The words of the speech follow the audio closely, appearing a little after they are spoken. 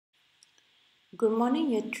Good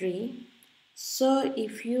morning, year three. So,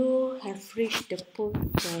 if you have reached the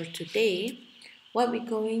point for today, what we're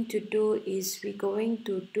going to do is we're going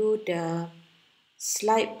to do the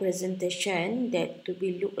slide presentation that to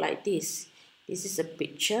be look like this. This is a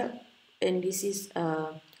picture, and this is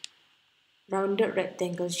a rounded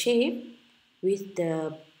rectangle shape with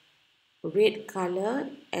the red color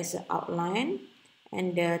as an outline,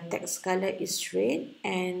 and the text color is red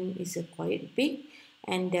and is a quite big,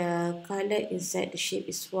 and the color inside the shape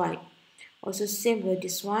is white. Also same with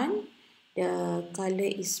this one, the color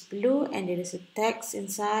is blue and there is a text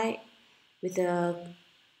inside with the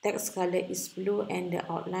text color is blue and the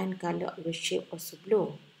outline color of the shape also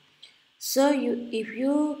blue. So if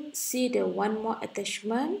you see the one more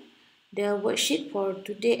attachment, the worksheet for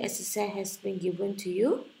today exercise has been given to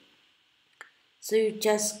you. So you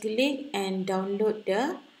just click and download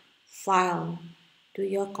the file to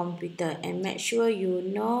your computer and make sure you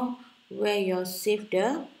know where you save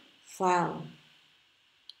the file.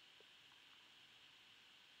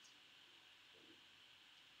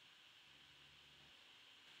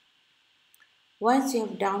 Once you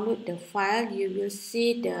have downloaded the file, you will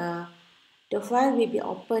see the file will be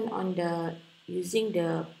open on the using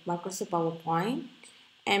the Microsoft PowerPoint,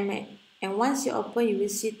 and once you open, you will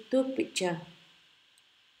see two pictures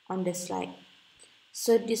on the slide.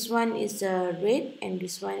 So this one is a red and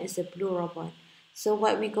this one is a blue robot. So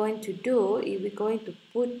what we're going to do is we're going to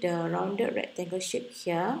put the rounded rectangle shape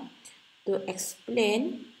here to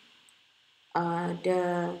explain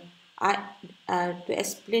the to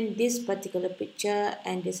explain this particular picture,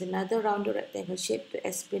 and there's another rounded rectangle shape to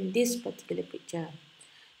explain this particular picture.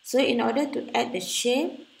 So in order to add the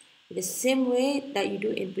shape, the same way that you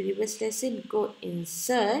do in previous lesson, go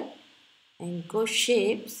insert and go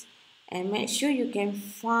shapes and make sure you can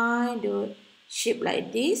find the shape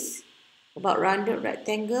like this about rounded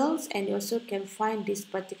rectangles, and you also can find this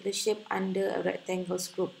particular shape under a rectangles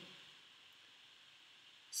group.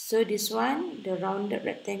 So this one, the rounded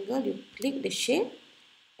rectangle, you click the shape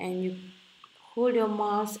and you hold your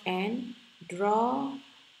mouse and draw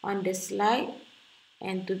on the slide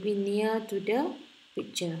and to be near to the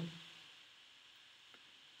picture.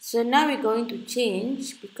 So now we're going to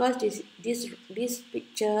change, because this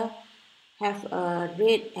picture have a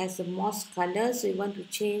red as a moss color, so you want to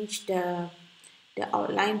change the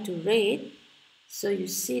outline to red. So you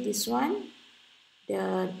see this one,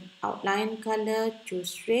 the outline color,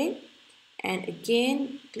 choose red, and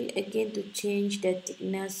again click again to change the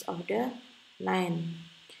thickness of the line.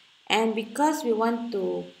 And because we want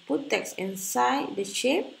to put text inside the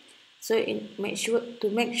shape, so make sure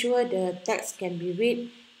the text can be read,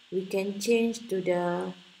 we can change to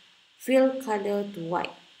the fill color to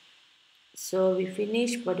white. So we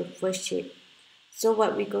finish for the first shape. So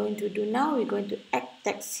what we're going to do now, we're going to add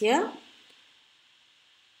text here.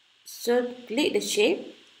 So click the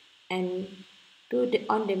shape and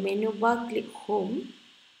on the menu bar click home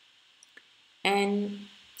and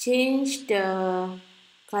change the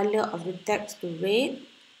color of the text to red,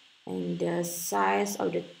 and the size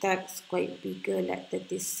of the text quite bigger, like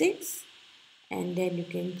 36, and then you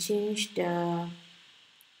can change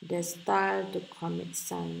the style to Comic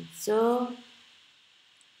Sans. So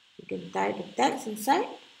you can type the text inside.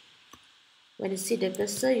 When you see the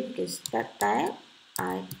cursor, you can start type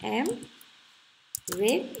I am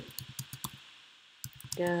red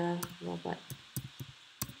the robot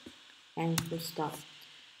and full stop.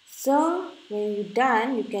 So when you're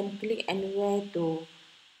done, you can click anywhere to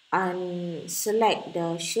select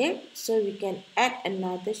the shape. So we can add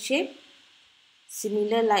another shape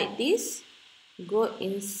similar like this. Go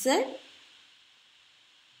insert,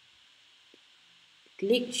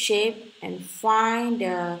 click shape and find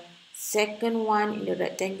the second one in the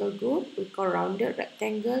rectangle group. We call rounded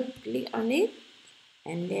rectangle. Click on it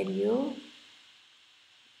and then you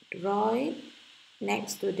draw it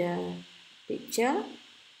next to the picture.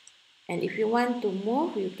 And if you want to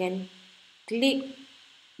move, you can click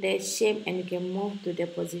the shape and you can move to the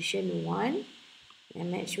position 1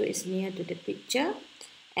 and make sure it's near to the picture.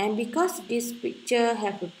 And because this picture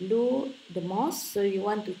have a blue the most, so you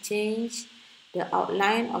want to change the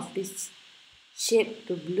outline of this shape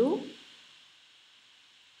to blue.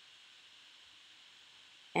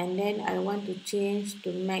 And then I want to change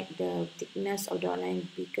to make the thickness of the outline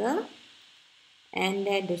bigger, and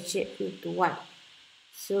then the shape fill to white.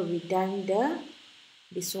 So we done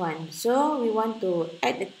this one. So we want to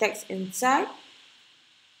add the text inside.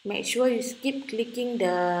 Make sure you keep clicking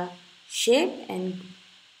the shape and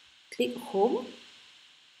click home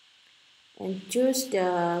and choose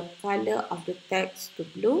the color of the text to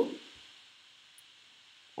blue,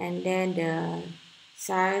 and then the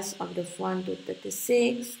size of the font to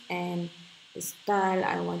 36, and the style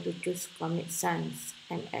I want to choose Comic Sans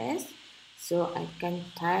MS. So I can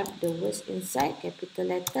type the words inside capital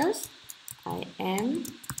letters. I am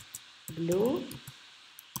Blue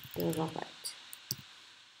the robot,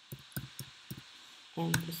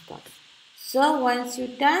 and to stop. So once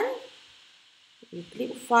you're done, you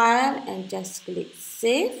click file and just click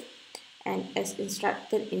save, and as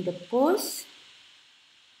instructed in the post,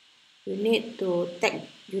 you need to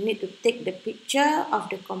take the picture of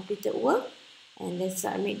the completed work and then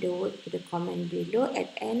submit the work to the comment below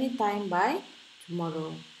at any time by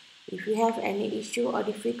tomorrow. If you have any issue or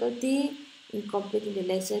difficulty in completing the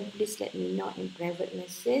lesson, please let me know in private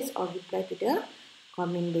message or reply to the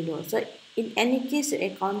comment below. So in any case you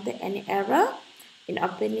encounter any error in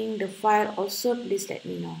opening the file, also please let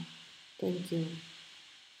me know. Thank you.